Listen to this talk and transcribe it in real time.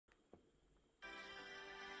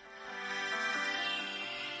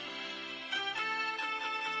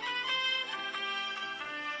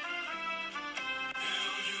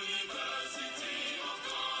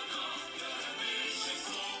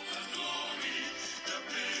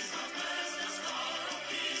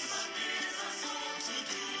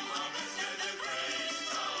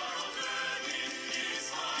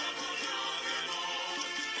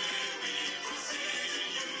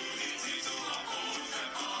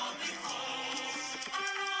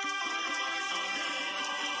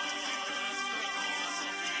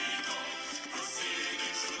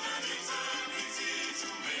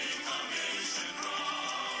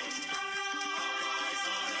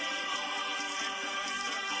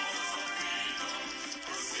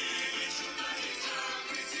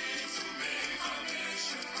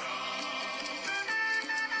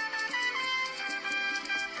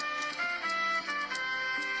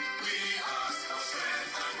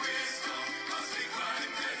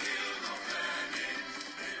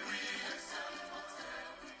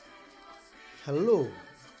Hello,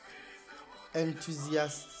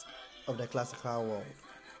 enthusiasts of the classical world,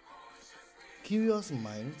 curious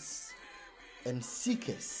minds, and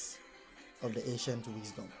seekers of the ancient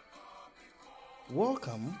wisdom.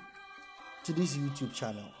 Welcome to this YouTube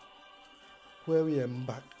channel where we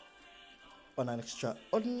embark on an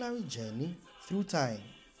extraordinary journey through time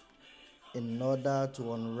in order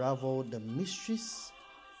to unravel the mysteries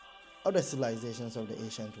of the civilizations of the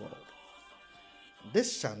ancient world.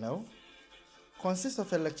 This channel consists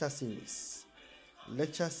of a lecture series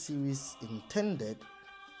intended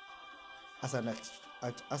as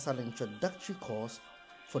an introductory course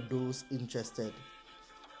for those interested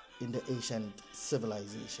in the ancient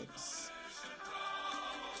civilizations.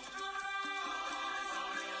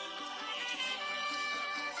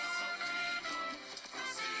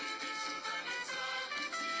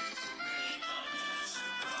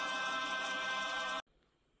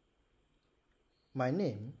 My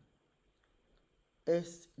name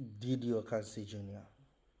is Didio Kansi Jr.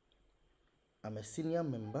 I'm a senior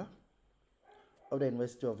member of the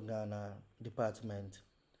University of Ghana Department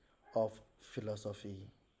of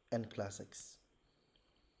Philosophy and Classics.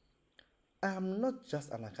 I am not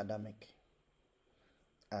just an academic.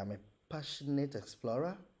 I am a passionate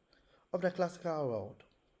explorer of the classical world,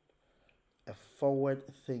 a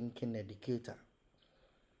forward-thinking educator,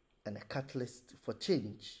 and a catalyst for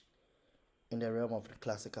change in the realm of the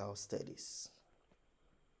classical studies.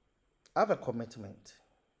 I have a commitment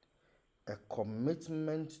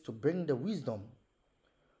to bring the wisdom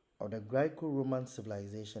of the Greco-Roman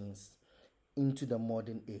civilizations into the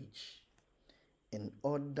modern age in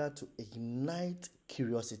order to ignite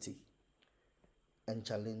curiosity and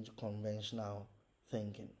challenge conventional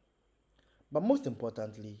thinking. But most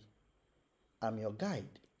importantly, I'm your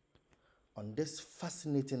guide on this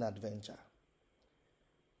fascinating adventure,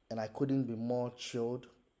 and I couldn't be more thrilled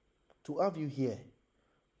to have you here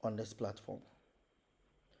on this platform.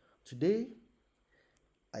 Today,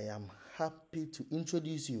 I am happy to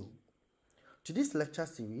introduce you to this lecture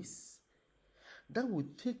series that will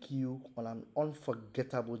take you on an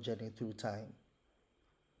unforgettable journey through time.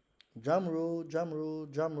 Drum roll, drum roll,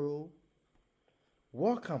 drum roll.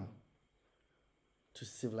 Welcome to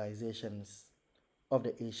Civilizations of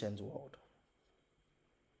the Ancient World.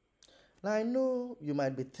 Now, I know you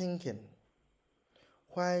might be thinking,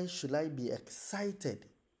 why should I be excited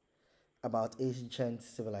about ancient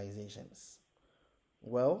civilizations?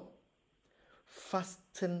 Well,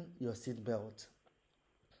 fasten your seatbelt,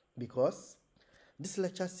 because this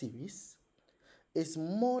lecture series is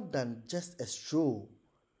more than just a stroll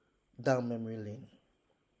down memory lane.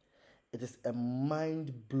 It is a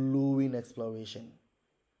mind-blowing exploration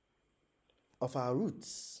of our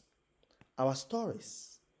roots, our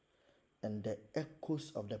stories, and the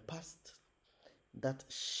echoes of the past that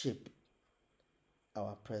shape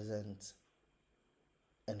our present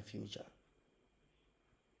and future.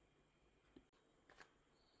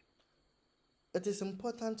 It is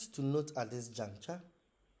important to note at this juncture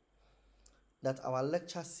that our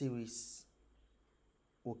lecture series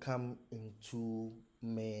will come in two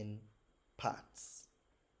main parts.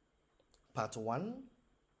 Part 1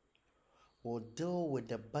 will deal with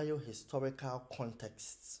the biohistorical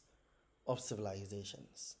contexts of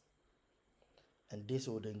civilizations, and this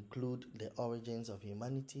would include the origins of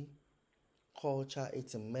humanity, culture,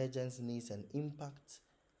 its emergence, needs and impact,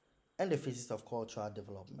 and the phases of cultural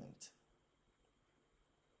development.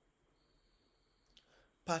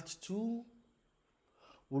 Part 2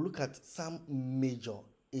 will look at some major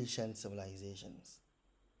ancient civilizations.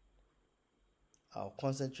 I'll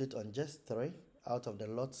concentrate on just 3 out of the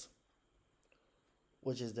lot,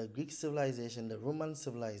 which is the Greek civilization, the Roman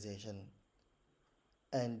civilization,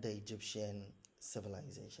 and the Egyptian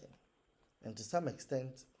civilization. And to some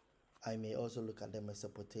extent, I may also look at the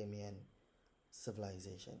Mesopotamian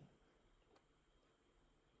civilization.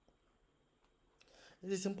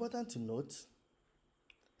 It is important to note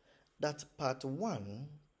that part 1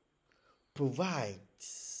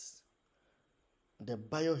 provides the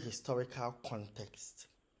biohistorical context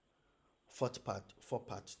for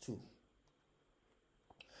part 2.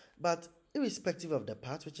 But irrespective of the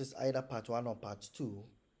part, which is either part 1 or part 2,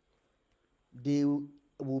 they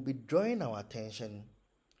will be drawing our attention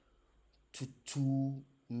to 2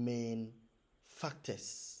 main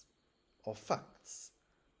factors or facts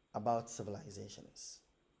about civilizations.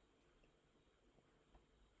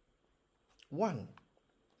 1.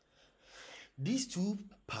 These 2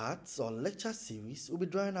 parts or lecture series will be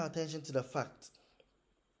drawing our attention to the fact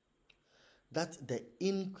that the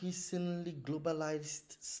increasingly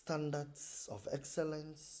globalized standards of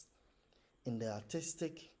excellence in the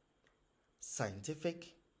artistic,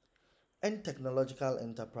 scientific, and technological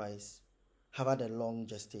enterprise have had a long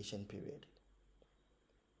gestation period.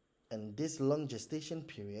 And this long gestation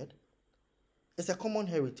period is a common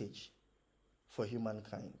heritage for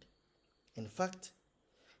humankind. In fact,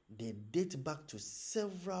 they date back to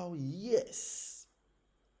several years.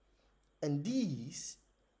 And these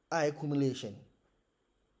are accumulation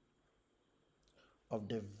of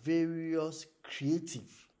the various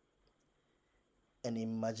creative and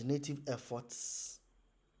imaginative efforts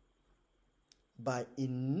by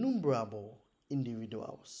innumerable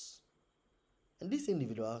individuals. And these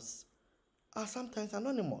individuals are sometimes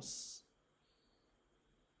anonymous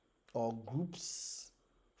or groups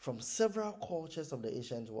from several cultures of the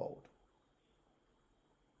ancient world.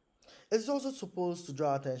 It's also supposed to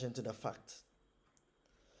draw attention to the fact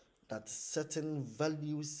that certain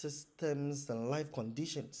value systems and life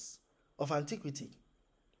conditions of antiquity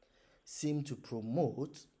seem to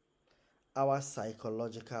promote our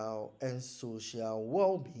psychological and social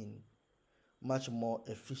well-being much more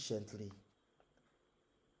efficiently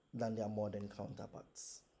than their modern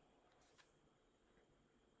counterparts.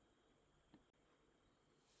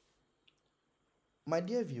 My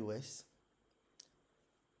dear viewers,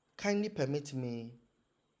 kindly permit me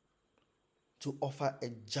to offer a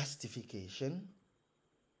justification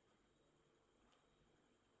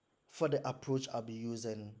for the approach I'll be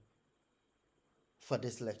using for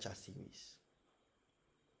this lecture series.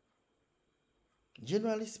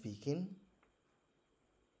 Generally speaking,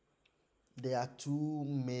 there are two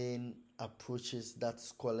main approaches that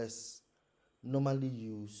scholars normally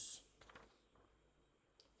use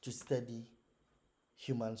to study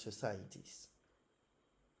human societies.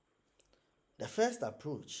 The first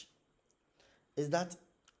approach is that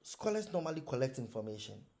scholars normally collect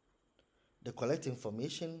information. They collect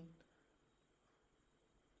information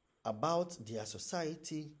about their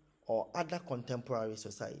society or other contemporary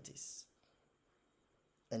societies.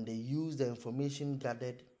 And they use the information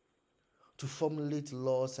gathered to formulate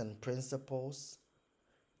laws and principles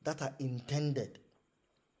that are intended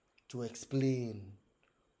to explain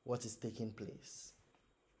what is taking place.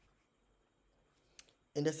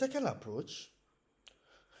 In the second approach,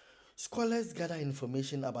 scholars gather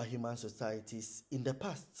information about human societies in the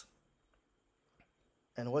past.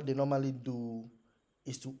 And what they normally do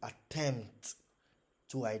is to attempt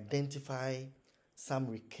to identify some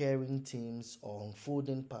recurring themes or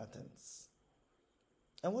unfolding patterns.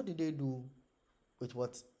 And what do they do with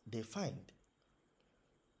what they find?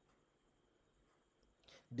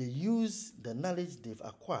 They use the knowledge they've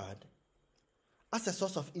acquired as a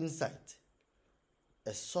source of insight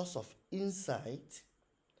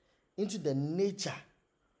into the nature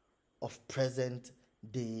of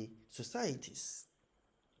present-day societies.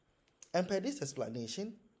 And per this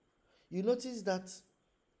explanation, you notice that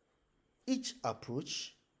each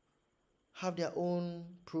approach have their own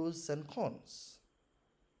pros and cons.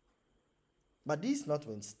 But this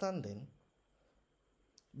notwithstanding,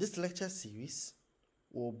 this lecture series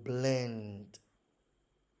will blend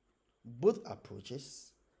both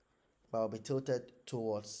approaches, but will be tilted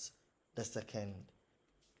towards the second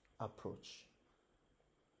approach.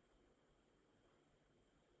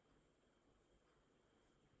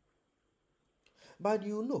 But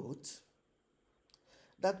you note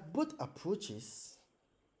that both approaches,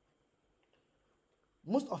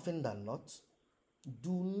 most often than not,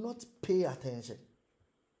 do not pay attention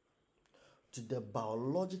to the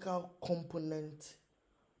biological component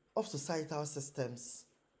of societal systems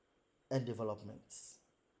and developments.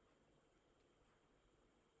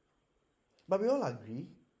 But we all agree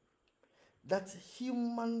that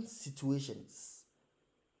human situations,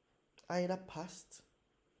 either past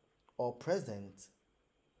or present,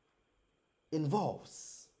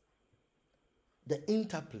 involves the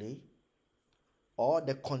interplay or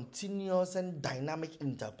the continuous and dynamic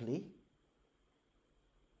interplay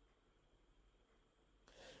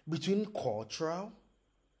between cultural,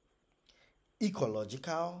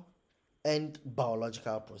 ecological, and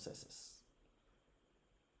biological processes.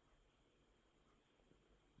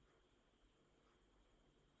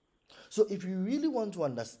 So if you really want to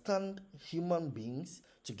understand human beings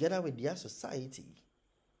together with their society,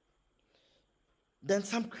 then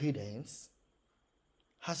some credence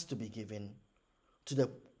has to be given to the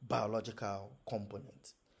biological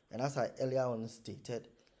component. And as I earlier on stated,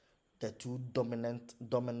 the two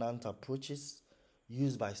dominant approaches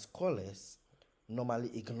used by scholars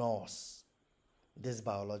normally ignores this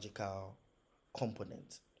biological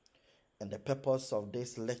component. And the purpose of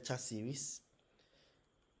this lecture series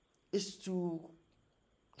is to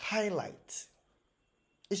highlight,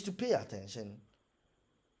 is to pay attention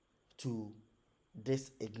to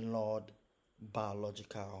this ignored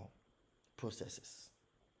biological processes.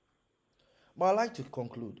 But I'd like to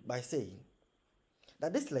conclude by saying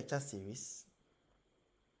that this lecture series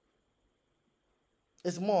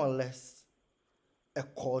is more or less a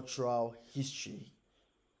cultural history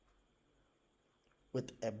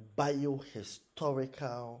with a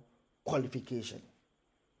biohistorical qualification.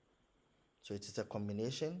 So it is a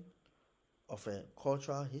combination of a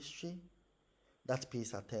cultural history that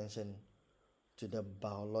pays attention to the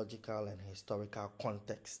biological and historical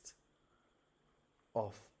context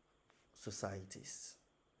of societies.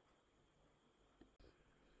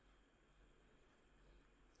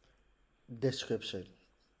 Description.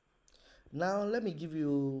 Now let me give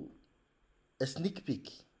you a sneak peek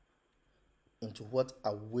into what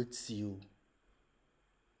awaits you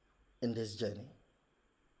in this journey.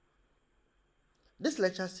 This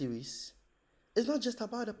lecture series is not just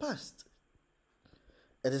about the past.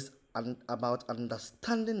 It is about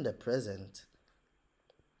understanding the present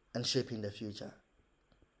and shaping the future.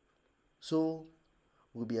 So,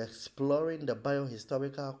 we'll be exploring the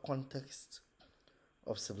biohistorical context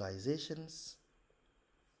of civilizations.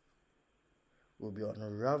 We'll be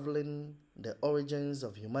unraveling the origins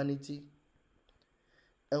of humanity.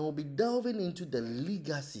 And we'll be delving into the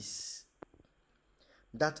legacies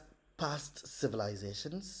that past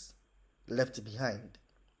civilizations left behind.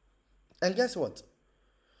 And guess what?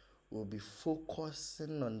 We'll be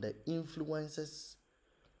focusing on the influences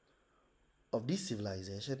of these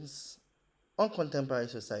civilizations on contemporary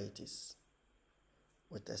societies,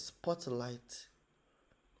 with a spotlight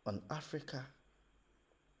on Africa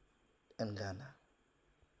and Ghana.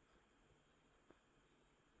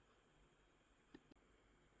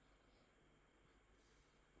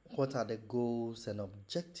 What are the goals and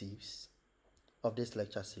objectives of this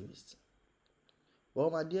lecture series?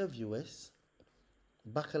 Well, my dear viewers,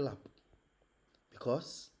 buckle up,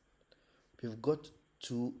 because we've got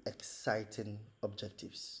two exciting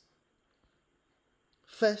objectives.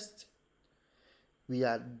 First, we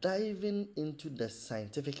are diving into the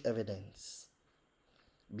scientific evidence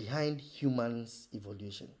behind humanity's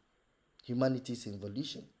evolution,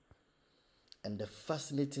 and the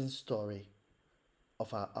fascinating story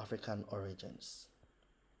of our African origins.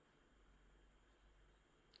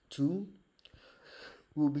 Two,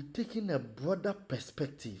 we'll be taking a broader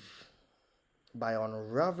perspective by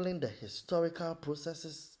unraveling the historical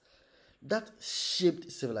processes that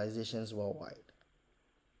shaped civilizations worldwide.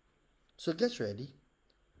 So get ready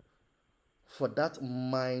for that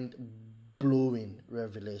mind-blowing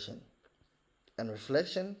revelation and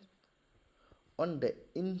reflection on the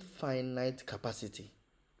infinite capacity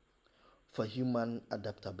for human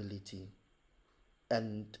adaptability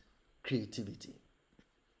and creativity.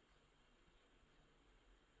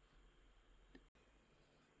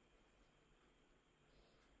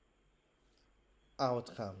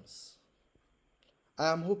 Outcomes.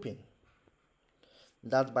 I am hoping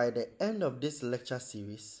that by the end of this lecture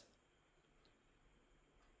series,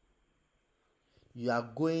 you are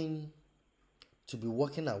going to be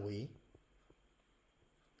walking away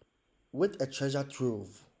with a treasure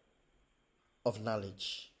trove of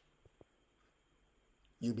knowledge.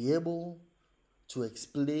 You'll be able to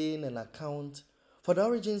explain and account for the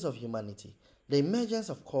origins of humanity, the emergence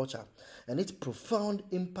of culture, and its profound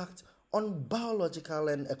impact on biological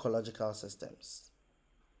and ecological systems.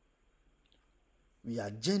 We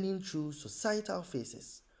are journeying through societal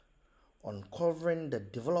phases, uncovering the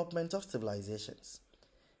development of civilizations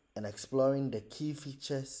and exploring the key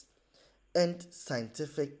features and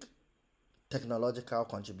scientific technological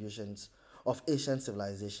contributions of ancient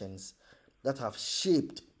civilizations that have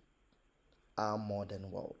shaped our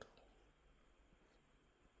modern world.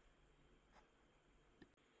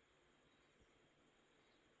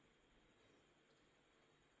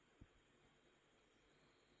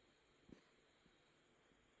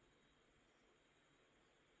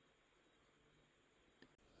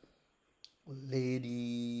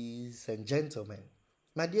 Ladies and gentlemen,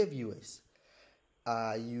 my dear viewers,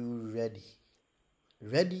 are you ready?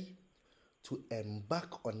 Ready to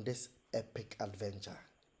embark on this epic adventure?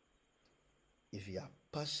 If you are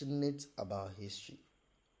passionate about history,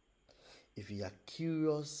 if you are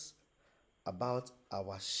curious about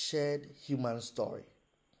our shared human story,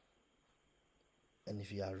 and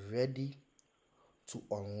if you are ready to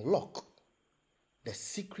unlock the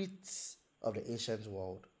secrets of the ancient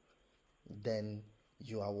world, then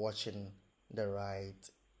you are watching the right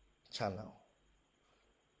channel.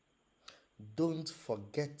 Don't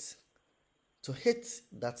forget to hit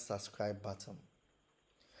that subscribe button.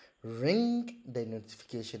 Ring the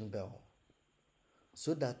notification bell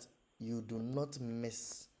so that you do not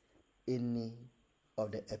miss any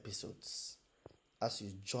of the episodes. as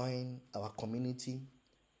you join our community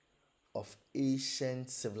of ancient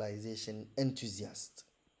civilization enthusiasts.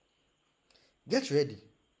 Get ready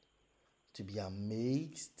to be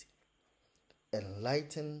amazed,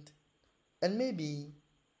 enlightened, and maybe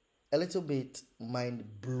a little bit mind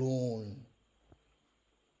blown.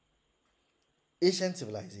 Ancient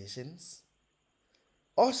civilizations,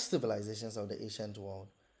 or civilizations of the ancient world,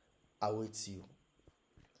 awaits you.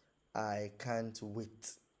 I can't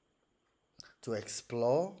wait to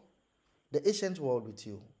explore the ancient world with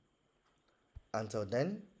you. Until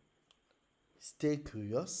then, stay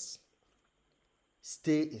curious,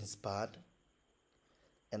 stay inspired,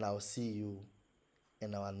 and I'll see you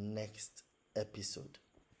in our next episode.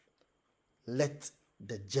 Let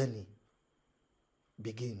the journey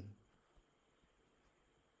begin.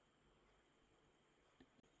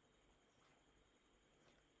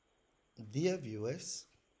 Dear viewers,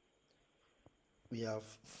 we have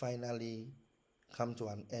finally come to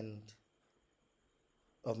an end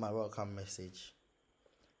of my welcome message.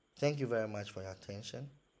 Thank you very much for your attention.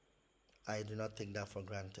 I do not take that for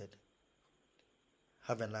granted.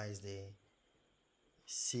 Have a nice day.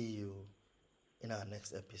 See you in our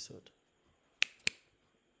next episode.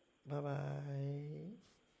 Bye-bye.